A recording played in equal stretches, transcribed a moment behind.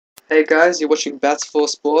Hey guys, you're watching Bats 4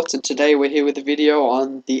 Sports, and today we're here with a video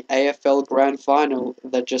on the AFL Grand Final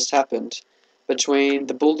that just happened between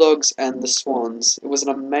the Bulldogs and the Swans. It was an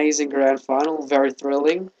amazing Grand Final, very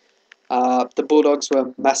thrilling. The Bulldogs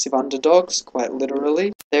were massive underdogs, quite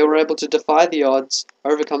literally. They were able to defy the odds,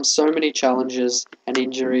 overcome so many challenges and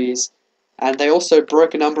injuries, and they also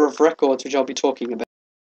broke a number of records, which I'll be talking about.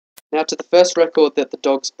 Now to the first record that the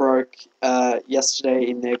Dogs broke yesterday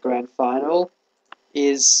in their Grand Final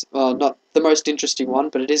is, well, not the most interesting one,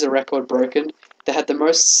 but it is a record broken. They had the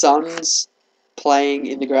most sons playing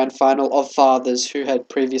in the grand final of fathers who had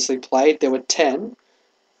previously played. There were 10,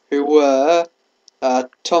 who were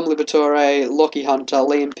Tom Liberatore, Lockie Hunter,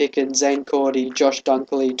 Liam Picken, Zane Cordy, Josh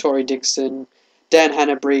Dunkley, Tory Dixon, Dan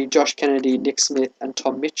Hanbury, Josh Kennedy, Nick Smith, and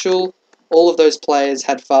Tom Mitchell. All of those players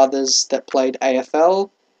had fathers that played AFL.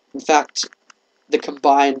 In fact, the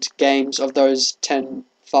combined games of those 10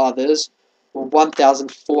 fathers were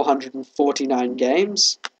 1,449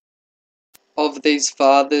 games. Of these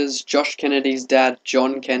fathers, Josh Kennedy's dad,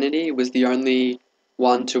 John Kennedy, was the only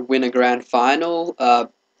one to win a grand final.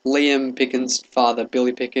 Liam Picken's father,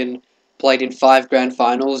 Billy Picken, played in 5 grand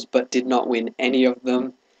finals but did not win any of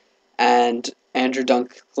them. And Andrew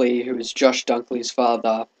Dunkley, who is Josh Dunkley's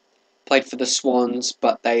father, played for the Swans,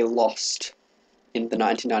 but they lost in the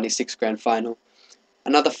 1996 grand final.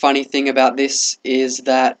 Another funny thing about this is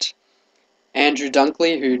that Andrew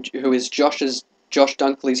Dunkley, who is Josh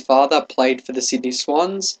Dunkley's father, played for the Sydney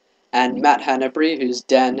Swans, and Matt Hanbury, who's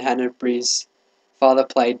Dan Hanbury's father,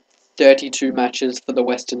 played 32 matches for the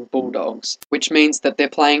Western Bulldogs, which means that they're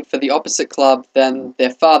playing for the opposite club than their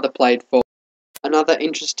father played for. Another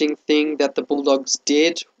interesting thing that the Bulldogs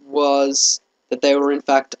did was that they were in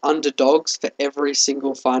fact underdogs for every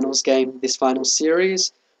single finals game this final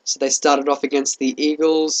series. So they started off against the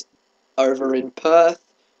Eagles over in Perth,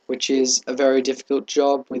 which is a very difficult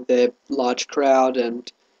job with their large crowd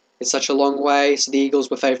and it's such a long way. So the Eagles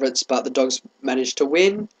were favourites, but the Dogs managed to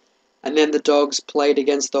win. And then the Dogs played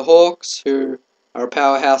against the Hawks, who are a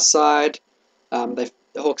powerhouse side. The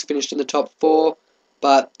Hawks finished in the top 4,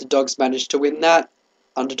 but the Dogs managed to win that.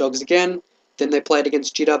 Underdogs again. Then they played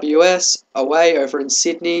against GWS away over in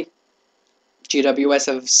Sydney. GWS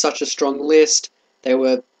have such a strong list. They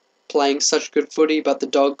were playing such good footy, but the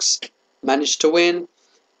Dogs managed to win.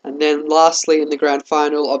 And then lastly, in the grand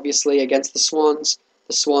final, obviously against the Swans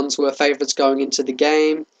were favourites going into the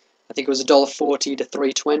game. I think it was $1.40 to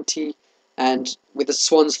 $3.20. And with the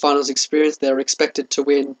Swans finals experience, they were expected to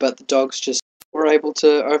win, but the Dogs just were able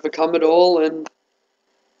to overcome it all, and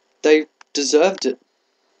they deserved it.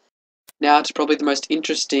 Now to probably the most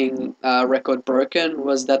interesting record broken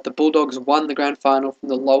was that the Bulldogs won the grand final from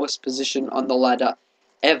the lowest position on the ladder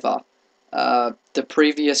ever. The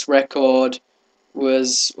previous record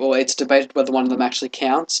was, well, it's debated whether one of them actually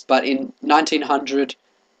counts, but in 1900,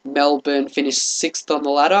 Melbourne finished 6th on the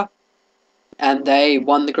ladder, and they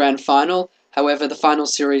won the grand final. However, the final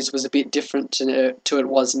series was a bit different to it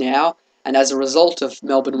was now, and as a result of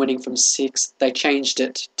Melbourne winning from 6th, they changed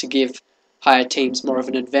it to give higher teams more of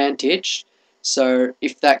an advantage. So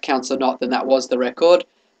if that counts or not, then that was the record.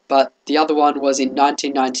 But the other one was in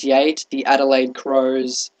 1998, the Adelaide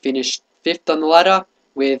Crows finished 5th on the ladder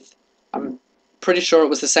with, I'm pretty sure it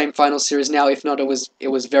was the same final series now. If not, it was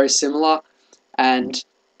very similar, and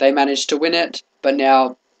they managed to win it. But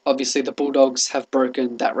now, obviously, the Bulldogs have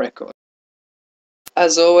broken that record.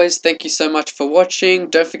 As always, thank you so much for watching.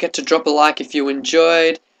 Don't forget to drop a like if you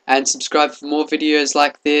enjoyed, and subscribe for more videos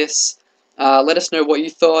like this. Let us know what you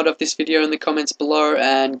thought of this video in the comments below,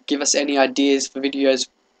 and give us any ideas for videos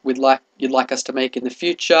you'd like us to make in the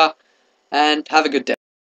future. And have a good day.